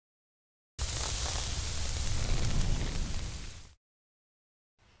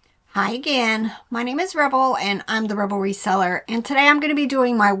Hi again, my name is Rebel and I'm the Rebel Reseller, and today I'm going to be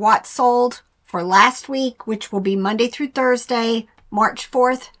doing my what sold for last week, which will be Monday through Thursday, March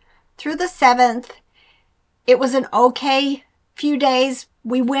 4th through the 7th. It was an okay few days.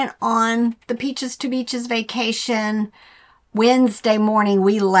 We went on the Peaches to Beaches vacation. Wednesday morning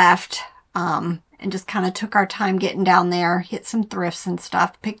we left and just kind of took our time getting down there, hit some thrifts and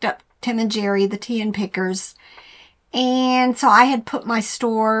stuff, picked up Tim and Jerry, the tea and pickers. And so I had put my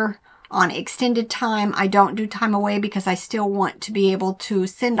store on extended time. I don't do time away because I still want to be able to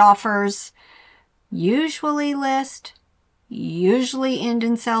send offers, usually list, usually end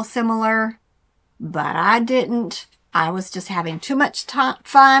and sell similar, but I didn't. I was just having too much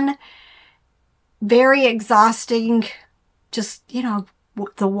fun, very exhausting, just,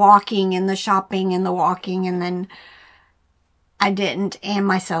 the walking and the shopping and the walking, and then I didn't, and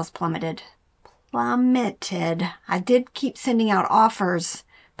my sales plummeted. I did keep sending out offers,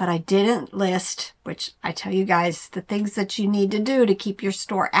 but I didn't list, which I tell you guys, the things that you need to do to keep your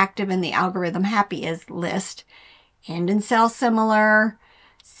store active and the algorithm happy is list, end and sell similar,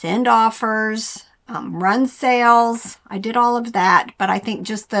 send offers, run sales. I did all of that, but I think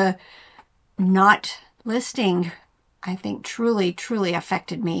just the not listing, I think truly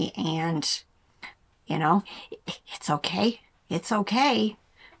affected me. And, it's okay. It's okay.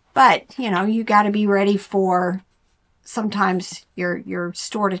 But, you got to be ready for sometimes your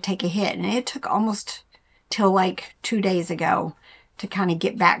store to take a hit. And it took almost till like 2 days ago to kind of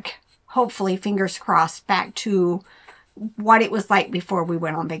get back, hopefully, fingers crossed, back to what it was like before we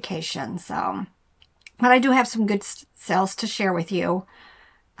went on vacation. So, but I do have some good sales to share with you.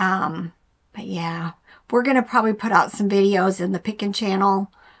 But yeah, we're going to probably put out some videos in the Pickin'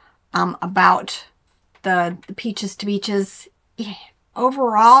 channel about the Peaches to Beaches. Yeah.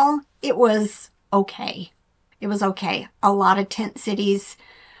 Overall, it was okay. It was okay. A lot of tent cities,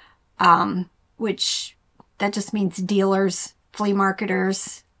 which that just means dealers, flea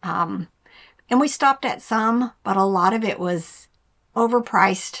marketers. And we stopped at some, but a lot of it was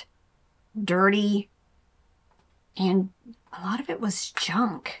overpriced, dirty, and a lot of it was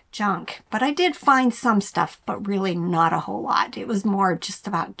junk. But I did find some stuff, but really not a whole lot. It was more just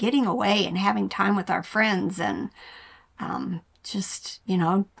about getting away and having time with our friends and just,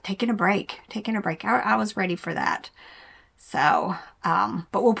 taking a break. I was ready for that. So,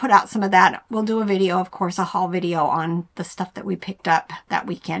 but we'll put out some of that. We'll do a video, of course, a haul video on the stuff that we picked up that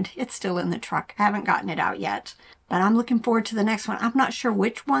weekend. It's still in the truck. I haven't gotten it out yet, but I'm looking forward to the next one. I'm not sure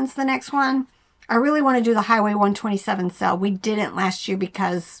which one's the next one. I really want to do the Highway 127 sale. We didn't last year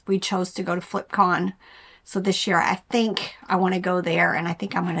because we chose to go to FlipCon. So this year, I think I want to go there, and I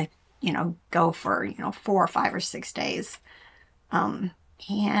think I'm going to, go for, 4 or 5 or 6 days.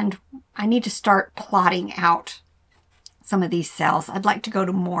 And I need to start plotting out some of these sales. I'd like to go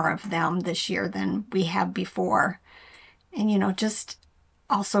to more of them this year than we have before. And, just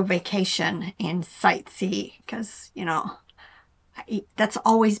also vacation and sightsee because, that's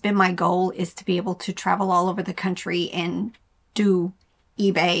always been my goal, is to be able to travel all over the country and do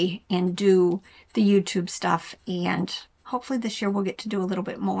eBay and do the YouTube stuff. And hopefully this year we'll get to do a little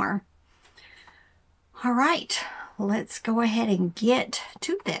bit more. All right. Let's go ahead and get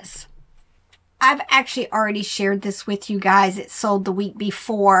to this. I've actually already shared this with you guys. It sold the week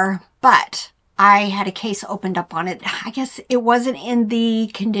before, but I had a case opened up on it. I guess it wasn't in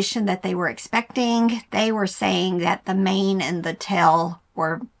the condition that they were expecting. They were saying that the mane and the tail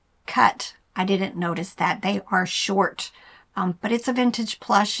were cut. I didn't notice that. They are short, but it's a vintage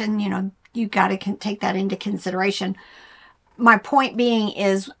plush, and you got to take that into consideration. My point being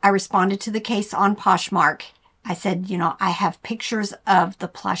is I responded to the case on Poshmark. I said, I have pictures of the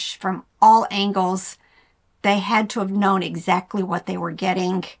plush from all angles. They had to have known exactly what they were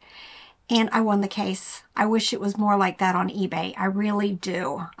getting. And I won the case. I wish it was more like that on eBay. I really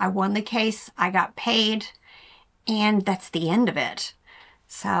do. I won the case. I got paid. And that's the end of it.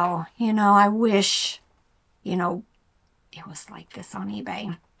 So, I wish, it was like this on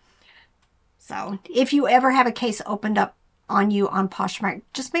eBay. So if you ever have a case opened up on you on Poshmark,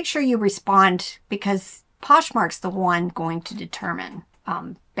 just make sure you respond, because Poshmark's the one going to determine,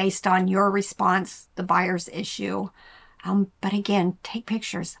 based on your response, the buyer's issue. But again, take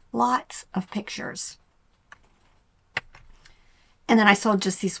pictures, lots of pictures. And then I sold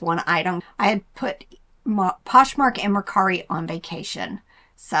just this one item. I had put Poshmark and Mercari on vacation.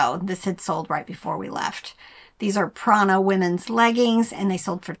 So this had sold right before we left. These are Prana women's leggings, and they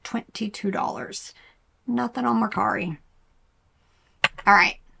sold for $22. Nothing on Mercari. All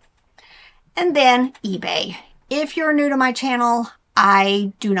right. And then eBay. If you're new to my channel,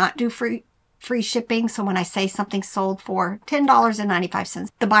 I do not do free free shipping. So when I say something sold for $10.95,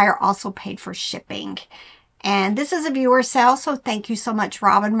 the buyer also paid for shipping. And this is a viewer sale, so thank you so much,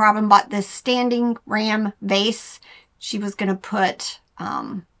 Robin. Robin bought this standing ram vase. She was going to put,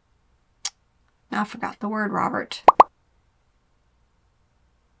 now I forgot the word, Robert.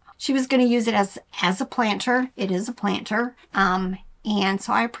 She was going to use it as a planter. It is a planter. And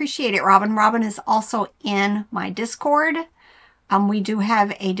so I appreciate it, Robin. Robin is also in my Discord. We do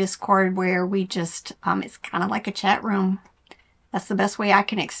have a Discord where we just, it's kind of like a chat room. That's the best way I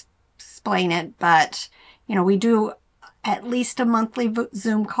can explain it. But, you know, we do at least a monthly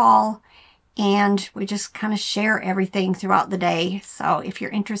Zoom call, and we just kind of share everything throughout the day. So if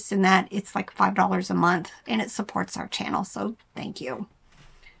you're interested in that, it's like $5 a month, and it supports our channel. So thank you.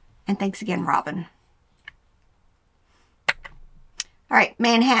 And thanks again, Robin. All right,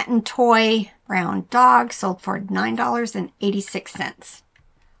 Manhattan toy brown dog sold for $9.86.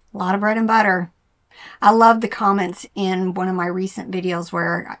 A lot of bread and butter. I love the comments in one of my recent videos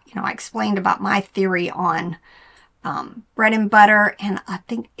where, you know, I explained about my theory on bread and butter, and I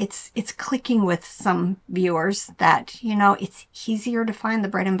think it's clicking with some viewers that, you know, it's easier to find the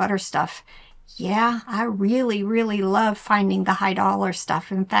bread and butter stuff. Yeah, I really, really love finding the high dollar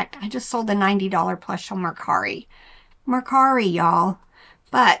stuff. In fact, I just sold a $90 plush on Mercari. Mercari, y'all.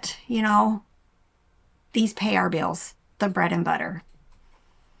 But, you know, these pay our bills, the bread and butter.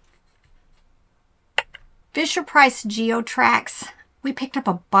 Fisher-Price Geo-Tracks. We picked up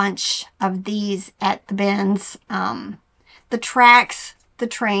a bunch of these at the bins. The tracks, the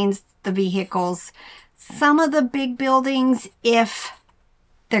trains, the vehicles. Some of the big buildings, if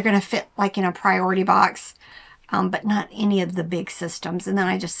they're going to fit like in a priority box, but not any of the big systems. And then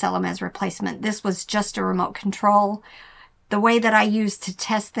I just sell them as replacement. This was just a remote control. The way that I use to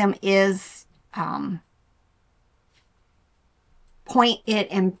test them is point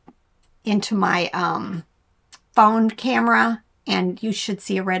it into my phone camera, and you should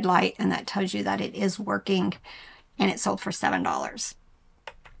see a red light, and that tells you that it is working, and it sold for $7.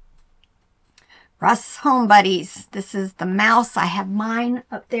 Russ Home Buddies. This is the mouse. I have mine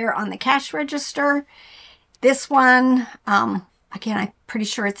up there on the cash register. This one, again, I'm pretty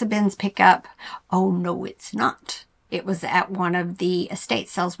sure it's a bins pickup. Oh, no, it's not. It was at one of the estate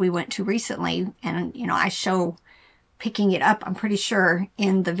sales we went to recently, and, you know, I show picking it up, I'm pretty sure,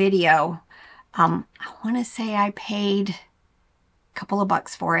 in the video. I want to say I paid a couple of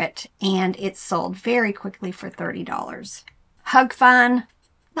bucks for it, and it sold very quickly for $30. Hug Fun,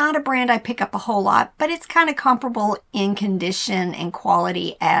 not a brand I pick up a whole lot, but it's kind of comparable in condition and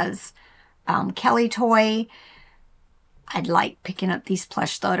quality as Kelly Toy. I'd like picking up these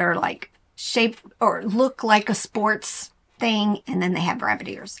plush that are like shape or look like a sports thing, and then they have rabbit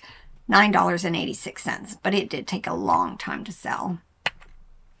ears. $9.86, but it did take a long time to sell.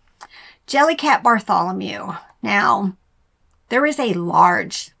 Jellycat Bartholomew. Now, there is a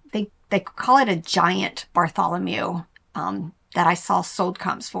large, they call it a giant Bartholomew that I saw sold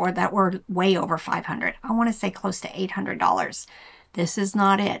comps for that were way over $500. I want to say close to $800. This is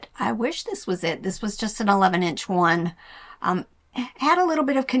not it. I wish this was it. This was just an 11-inch one. Had a little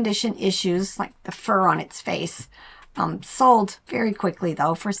bit of condition issues, like the fur on its face. Sold very quickly,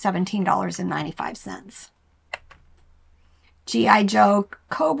 though, for $17.95. G.I. Joe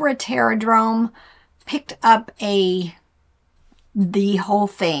Cobra Terradrome. Picked up the whole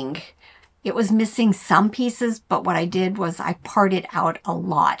thing. It was missing some pieces, but what I did was I parted out a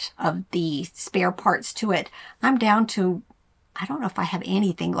lot of the spare parts to it. I'm down to, I don't know if I have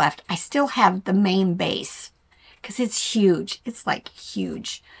anything left. I still have the main base because it's huge. It's like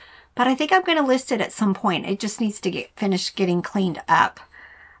huge. But I think I'm going to list it at some point. It just needs to get finished getting cleaned up.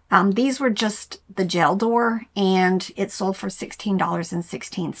 These were just the gel door, and it sold for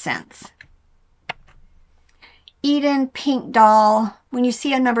 $16.16. Eden Pink Doll. When you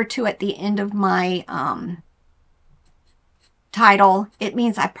see a number 2 at the end of my title, it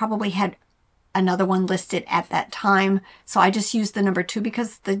means I probably had another one listed at that time. So I just used the number 2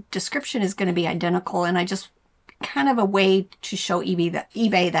 because the description is going to be identical, and I just kind of a way to show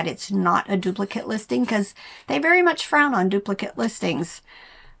eBay that it's not a duplicate listing, because they very much frown on duplicate listings.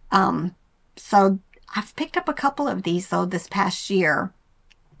 So I've picked up a couple of these though this past year,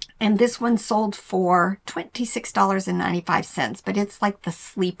 and this one sold for $26.95, but it's like the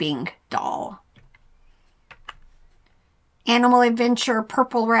sleeping doll. Animal Adventure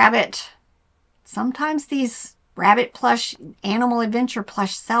Purple Rabbit. Sometimes these rabbit plush, Animal Adventure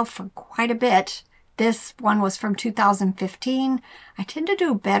plush sell for quite a bit. This one was from 2015. I tend to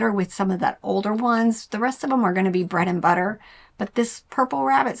do better with some of that older ones. The rest of them are going to be bread and butter. But this purple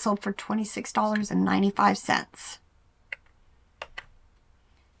rabbit sold for $26.95.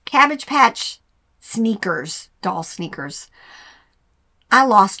 Cabbage Patch sneakers, doll sneakers. I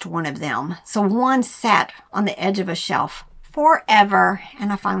lost one of them. So one sat on the edge of a shelf forever,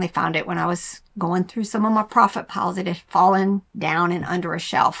 and I finally found it when I was going through some of my profit piles. It had fallen down and under a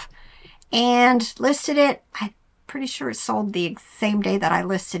shelf, and listed it. I'm pretty sure it sold the same day that I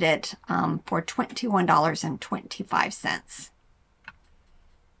listed it for $21.25.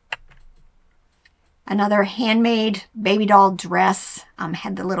 Another handmade baby doll dress.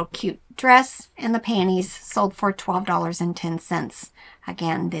 Had the little cute dress and the panties, sold for $12.10.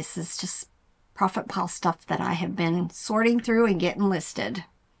 Again, this is just profit pile stuff that I have been sorting through and getting listed.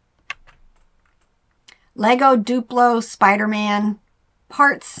 Lego Duplo Spider-Man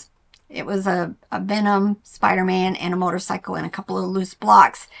parts. It was a Venom Spider-Man and a motorcycle and a couple of loose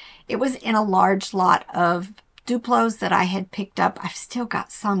blocks. It was in a large lot of Duplos that I had picked up. I've still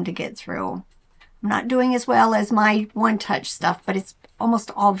got some to get through. I'm not doing as well as my one-touch stuff, but it's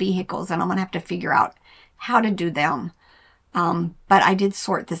almost all vehicles, and I'm going to have to figure out how to do them. But I did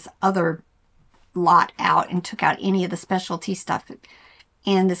sort this other lot out and took out any of the specialty stuff,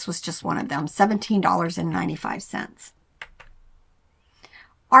 and this was just one of them, $17.95.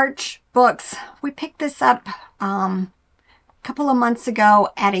 Arch books. We picked this up a couple of months ago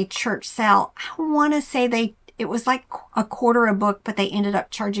at a church sale. I want to say it was like a quarter a book, but they ended up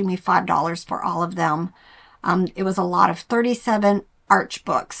charging me $5 for all of them. It was a lot of 37 Arch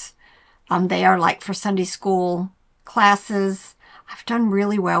books. They are like for Sunday school classes. I've done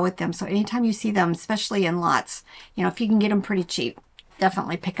really well with them. So anytime you see them, especially in lots, you know, if you can get them pretty cheap,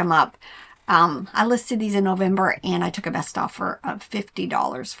 definitely pick them up. I listed these in November, and I took a best offer of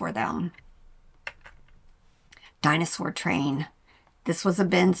 $50 for them. Dinosaur Train. This was a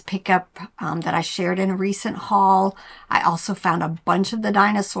Ben's pickup that I shared in a recent haul. I also found a bunch of the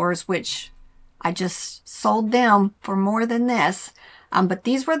dinosaurs, which I just sold them for more than this. But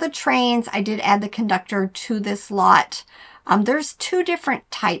these were the trains. I did add the conductor to this lot. There's two different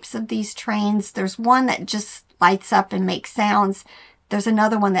types of these trains. There's one that just lights up and makes sounds. There's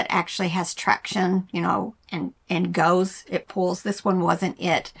another one that actually has traction, you know, and goes. It pulls. This one wasn't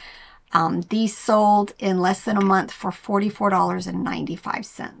it. These sold in less than a month for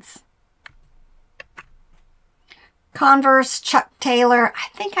 $44.95. Converse Chuck Taylor. I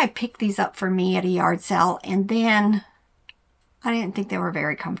think I picked these up for me at a yard sale, and then I didn't think they were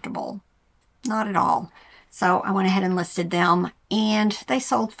very comfortable. Not at all. So I went ahead and listed them, and they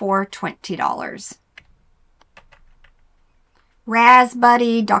sold for $20. Raz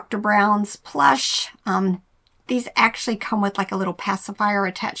Buddy Dr. Brown's plush. These actually come with like a little pacifier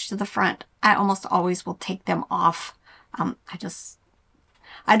attached to the front. I almost always will take them off. I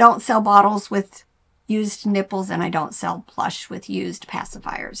don't sell bottles with used nipples, and I don't sell plush with used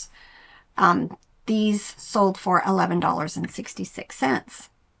pacifiers. These sold for $11.66.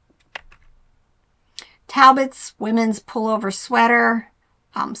 Talbot's women's pullover sweater.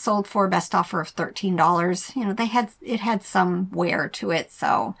 Sold for a best offer of $13. You know, it had some wear to it,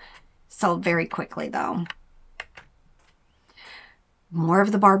 so sold very quickly though. More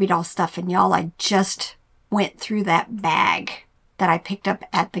of the Barbie doll stuff, and y'all, I just went through that bag that I picked up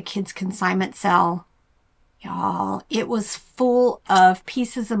at the kids consignment sale. Y'all, it was full of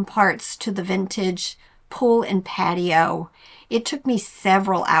pieces and parts to the vintage pool and patio. It took me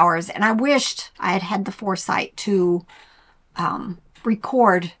several hours, and I wished I had had the foresight to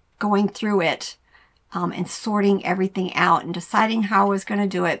record going through it and sorting everything out and deciding how I was going to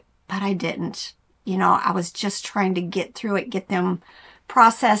do it, but I didn't. You know, I was just trying to get through it, get them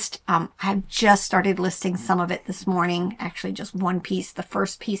processed. I've just started listing some of it this morning, actually just one piece, the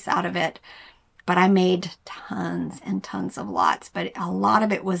first piece out of it, but I made tons and tons of lots, but a lot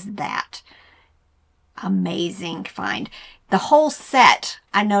of it was that. Amazing find. The whole set,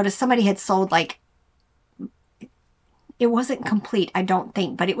 I noticed somebody had sold like, it wasn't complete, I don't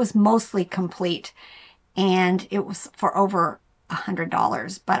think, but it was mostly complete, and it was for over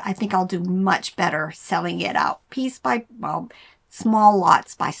 $100, but I think I'll do much better selling it out piece by, well, small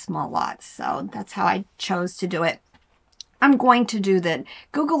lots by small lots. So that's how I chose to do it. I'm going to do that.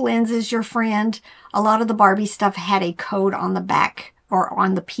 Google Lens is your friend. A lot of the Barbie stuff had a code on the back or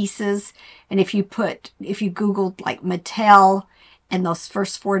on the pieces, and if you Googled like Mattel and those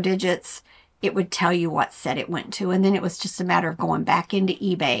first 4 digits, it would tell you what set it went to, and then it was just a matter of going back into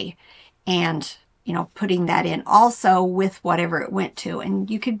eBay and, you know, putting that in also with whatever it went to, and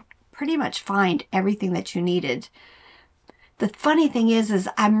you could pretty much find everything that you needed. The funny thing is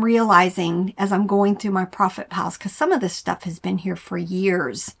I'm realizing as I'm going through my profit piles, because some of this stuff has been here for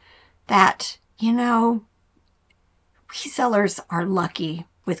years, that, you know, resellers are lucky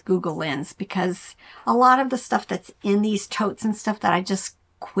with Google Lens, because a lot of the stuff that's in these totes and stuff that I just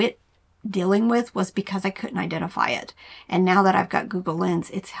quit dealing with was because I couldn't identify it. And now that I've got Google Lens,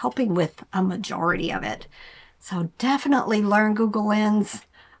 it's helping with a majority of it. So definitely learn Google Lens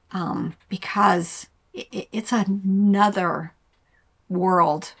because it's another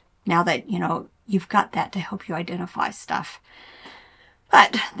world now that, you know, you've got that to help you identify stuff.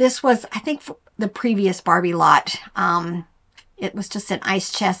 But this was, I think, the previous Barbie lot. It was just an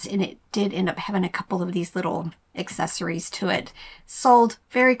ice chest, and it did end up having a couple of these little accessories to it. Sold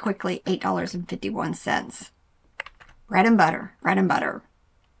very quickly, $8.51. Bread and butter, bread and butter.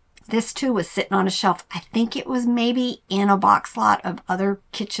 This too was sitting on a shelf. I think it was maybe in a box lot of other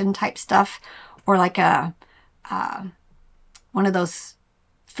kitchen type stuff, or like a one of those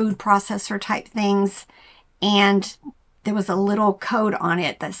food processor type things. And there was a little code on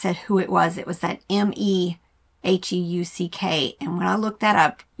it that said who it was. It was that MEHEUCK. And when I looked that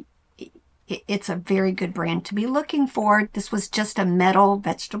up, it's a very good brand to be looking for. This was just a metal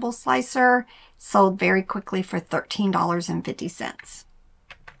vegetable slicer, sold very quickly for $13.50.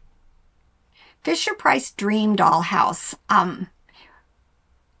 Fisher-Price Dream Dollhouse.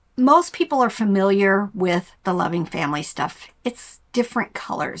 Most people are familiar with the Loving Family stuff. It's different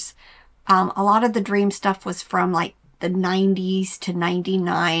colors. A lot of the Dream stuff was from like the 90s to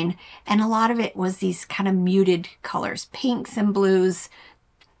 99, and a lot of it was these kind of muted colors, pinks and blues.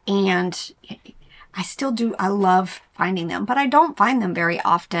 And I still do, I love finding them, but I don't find them very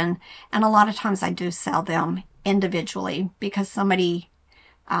often. And a lot of times I do sell them individually because somebody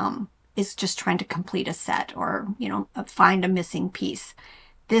is just trying to complete a set or, you know, find a missing piece.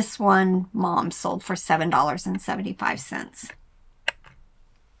 This one, Mom sold for $7.75.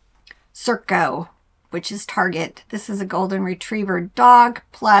 Circo, which is Target. This is a golden retriever dog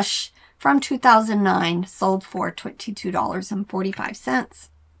plush from 2009, sold for $22.45.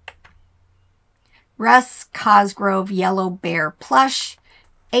 Russ Cosgrove Yellow Bear plush,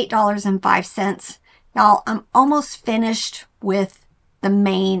 $8.05. Y'all, I'm almost finished with the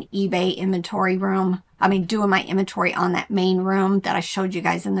main eBay inventory room. I mean, doing my inventory on that main room that I showed you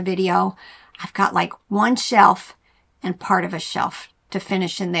guys in the video. I've got like one shelf and part of a shelf to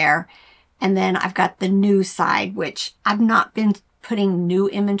finish in there. And then I've got the new side, which I've not been putting new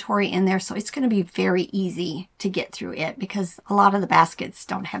inventory in there. So it's going to be very easy to get through it because a lot of the baskets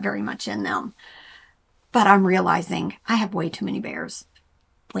don't have very much in them. But I'm realizing I have way too many bears.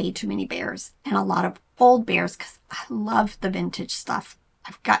 Way too many bears. And a lot of old bears because I love the vintage stuff.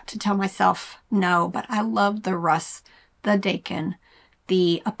 I've got to tell myself no, but I love the Russ, the Dakin,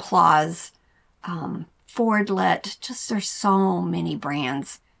 the Applause, Fordlet. Just there's so many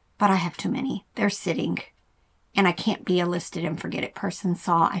brands, but I have too many. They're sitting, and I can't be a listed and forget it person.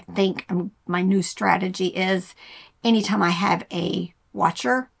 So I think my new strategy is anytime I have a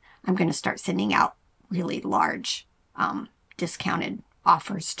watcher, I'm going to start sending out really large discounted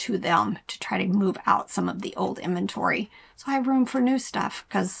offers to them to try to move out some of the old inventory. So I have room for new stuff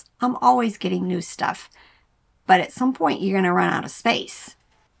because I'm always getting new stuff. But at some point you're going to run out of space.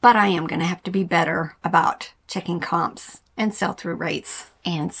 But I am going to have to be better about checking comps and sell-through rates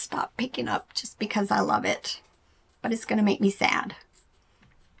and stop picking up just because I love it. But it's going to make me sad.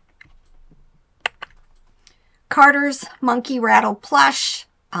 Carter's Monkey Rattle Plush.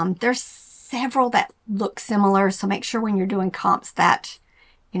 There's several that look similar, so make sure when you're doing comps that,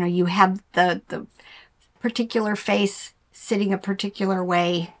 you know, you have the particular face sitting a particular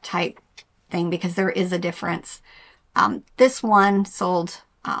way type thing because there is a difference. This one sold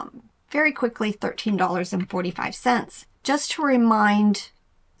very quickly, $13.45. Just to remind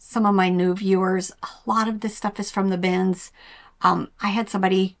some of my new viewers, a lot of this stuff is from the bins. I had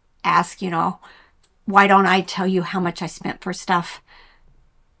somebody ask, you know, why don't I tell you how much I spent for stuff?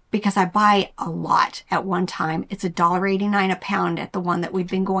 Because I buy a lot at one time. It's $1.89 a pound at the one that we've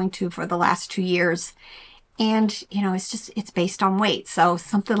been going to for the last 2 years. And, you know, it's based on weight. So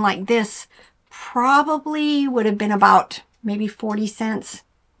something like this probably would have been about maybe 40 cents.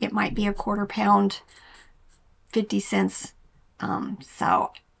 It might be a quarter pound, 50 cents.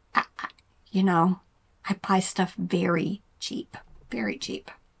 So, you know, I buy stuff very cheap, very cheap.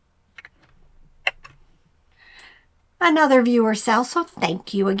 Another viewer sell, so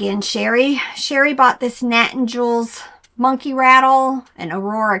thank you again, Sherry. Sherry bought this Nat and Jules Monkey Rattle, an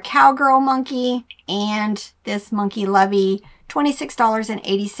Aurora Cowgirl Monkey, and this Monkey Lovey,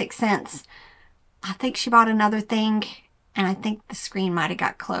 $26.86. I think she bought another thing, and I think the screen might have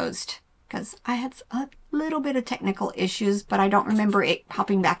got closed because I had a little bit of technical issues, but I don't remember it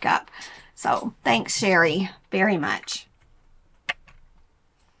popping back up. So thanks, Sherry, very much.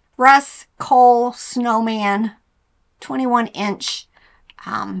 Russ Cole Snowman, 21-inch.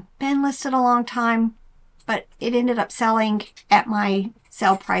 Been listed a long time, but it ended up selling at my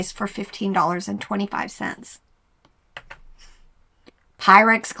Sale price for $15.25.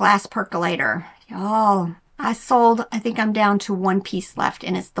 Pyrex glass percolator. Oh, I sold, I think I'm down to one piece left,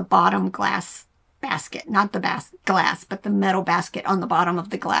 and it's the bottom glass basket. Not the glass, but the metal basket on the bottom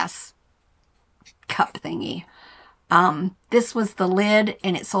of the glass cup thingy. This was the lid,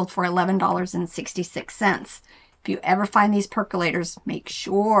 and it sold for $11.66. If you ever find these percolators, make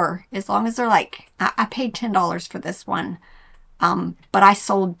sure, as long as they're like, I paid $10 for this one, but I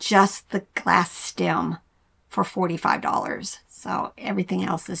sold just the glass stem for $45. So everything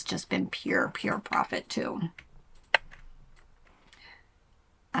else has just been pure profit too.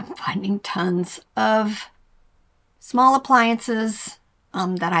 I'm finding tons of small appliances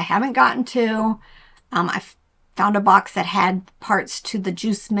that I haven't gotten to. I found a box that had parts to the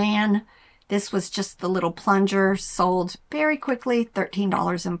juice man. This was just the little plunger, sold very quickly,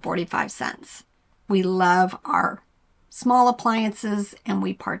 $13.45. We love our small appliances and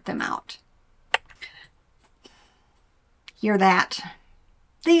we part them out. Hear that?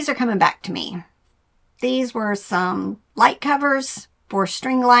 These are coming back to me. These were some light covers for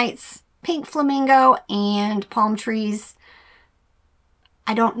string lights, pink flamingo, and palm trees.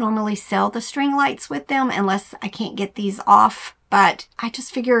 I don't normally sell the string lights with them unless I can't get these off, but I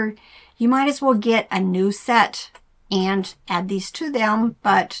just figure you might as well get a new set and add these to them.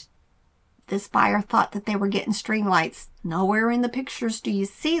 But this buyer thought that they were getting string lights. Nowhere in the pictures do you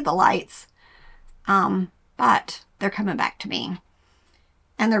see the lights, but they're coming back to me,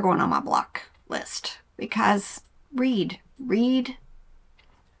 and they're going on my block list because read,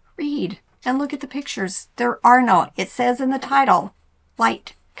 and look at the pictures. There are no, it says in the title,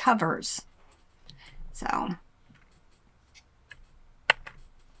 light covers. So,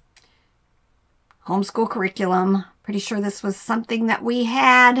 homeschool curriculum. Pretty sure this was something that we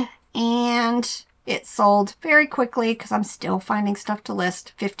had, and it sold very quickly because I'm still finding stuff to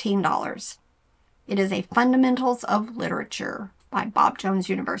list. $15. It is a Fundamentals of Literature by Bob Jones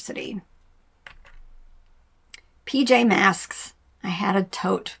University. PJ Masks. I had a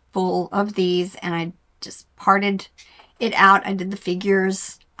tote full of these, and I just parted it out. I did the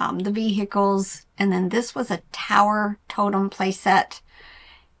figures, the vehicles, and then this was a tower totem playset.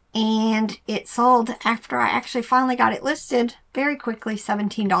 And it sold after I actually finally got it listed very quickly,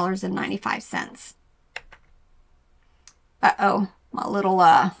 $17.95. Uh-oh, my little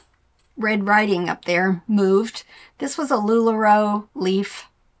red writing up there moved. This was a LuLaRoe leaf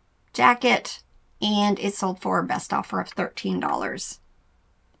jacket, and it sold for a best offer of $13.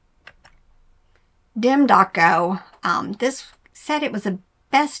 Dim Doco. This said it was a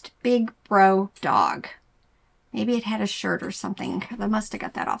best big bro dog. Maybe it had a shirt or something. I must have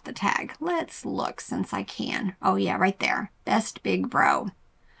got that off the tag. Let's look since I can. Oh yeah, right there. Best big bro.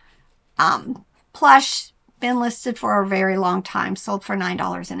 Plush, been listed for a very long time. Sold for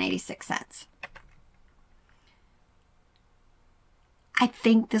 $9.86. I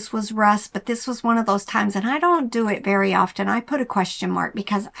think this was Russ, but this was one of those times, and I don't do it very often. I put a question mark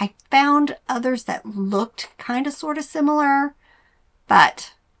because I found others that looked kind of sort of similar,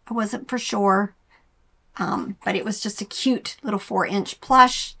 but I wasn't for sure. But it was just a cute little 4-inch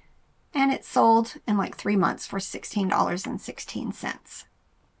plush, and it sold in like 3 months for $16.16.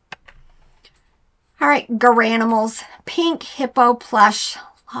 All right, Garanimals, pink hippo plush.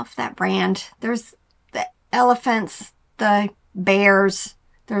 Love that brand. There's the elephants, the bears,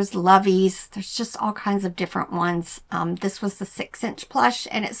 there's loveys, there's just all kinds of different ones. This was the 6-inch plush,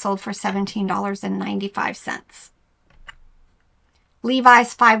 and it sold for $17.95.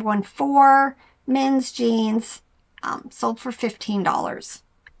 Levi's 514 men's jeans, sold for $15.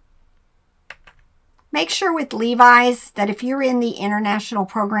 Make sure with Levi's that if you're in the international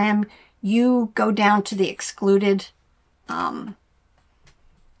program, you go down to the excluded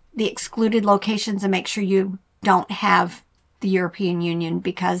locations and make sure you don't have the European Union,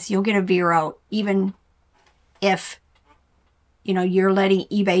 because you'll get a Vero even if, you know, you're letting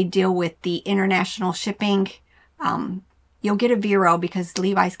eBay deal with the international shipping. You'll get a Vero because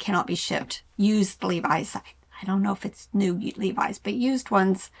Levi's cannot be shipped. Used Levi's, I don't know if it's new Levi's, but used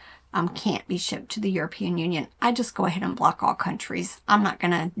ones can't be shipped to the European Union. I just go ahead and block all countries. I'm not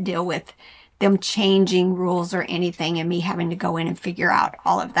going to deal with them changing rules or anything and me having to go in and figure out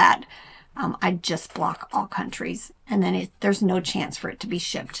all of that. I just block all countries, and then there's no chance for it to be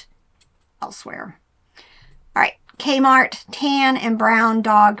shipped elsewhere. All right, Kmart tan and brown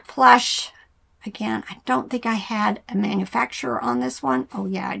dog plush. Again, I don't think I had a manufacturer on this one. Oh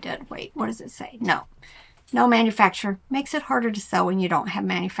yeah, I did. Wait, what does it say? No manufacturer. Makes it harder to sell when you don't have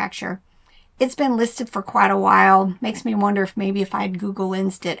manufacturer. It's been listed for quite a while. Makes me wonder if maybe if I had Google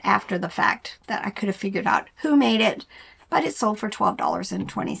Lensed it after the fact that I could have figured out who made it. but it sold for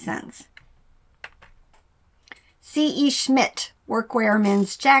 $12.20. C.E. Schmidt workwear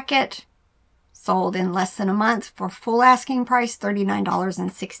men's jacket sold in less than a month for full asking price,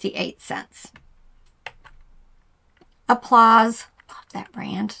 $39.68. Applause, love that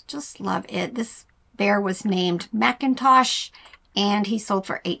brand, just love it. This bear was named Macintosh, and he sold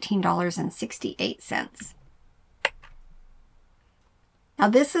for $18.68. Now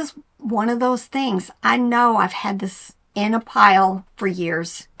this is one of those things, I know I've had this in a pile for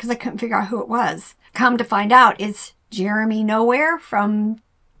years because I couldn't figure out who it was. Come to find out, it's Jeremy Nowhere from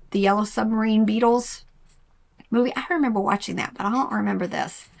the Yellow Submarine Beatles movie. I remember watching that, but I don't remember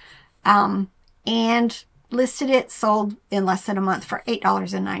this. And listed it, sold in less than a month for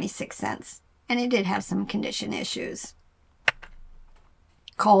 $8.96. And it did have some condition issues.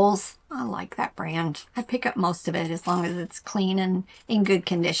 Kohl's, I like that brand. I pick up most of it as long as it's clean and in good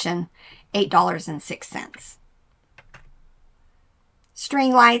condition. $8.06.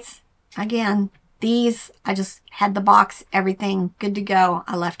 String lights, again, these, I just had the box, everything good to go.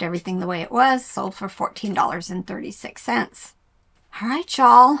 I left everything the way it was, sold for $14.36. All right,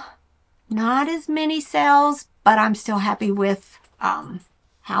 y'all. Not as many sales, but I'm still happy with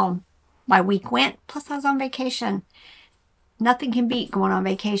how my week went. Plus, I was on vacation. Nothing can beat going on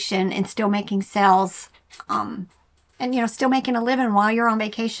vacation and still making sales. And, you know, still making a living while you're on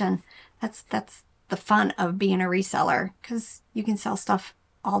vacation. That's the fun of being a reseller, because you can sell stuff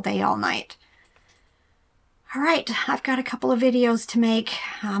all day, all night. All right, I've got a couple of videos to make.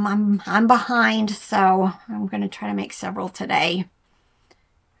 I'm behind, so I'm going to try to make several today.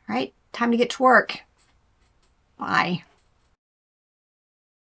 All right, time to get to work. Bye.